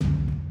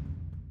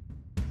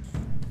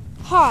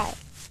Hi,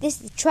 this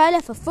is the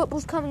trailer for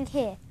Football's Coming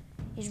Here.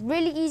 It's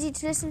really easy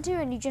to listen to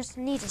and you just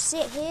need to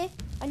sit here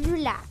and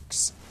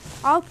relax.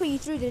 I'll put you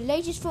through the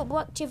latest football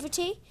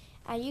activity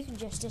and you can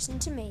just listen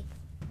to me.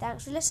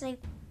 Thanks for listening.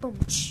 Boom.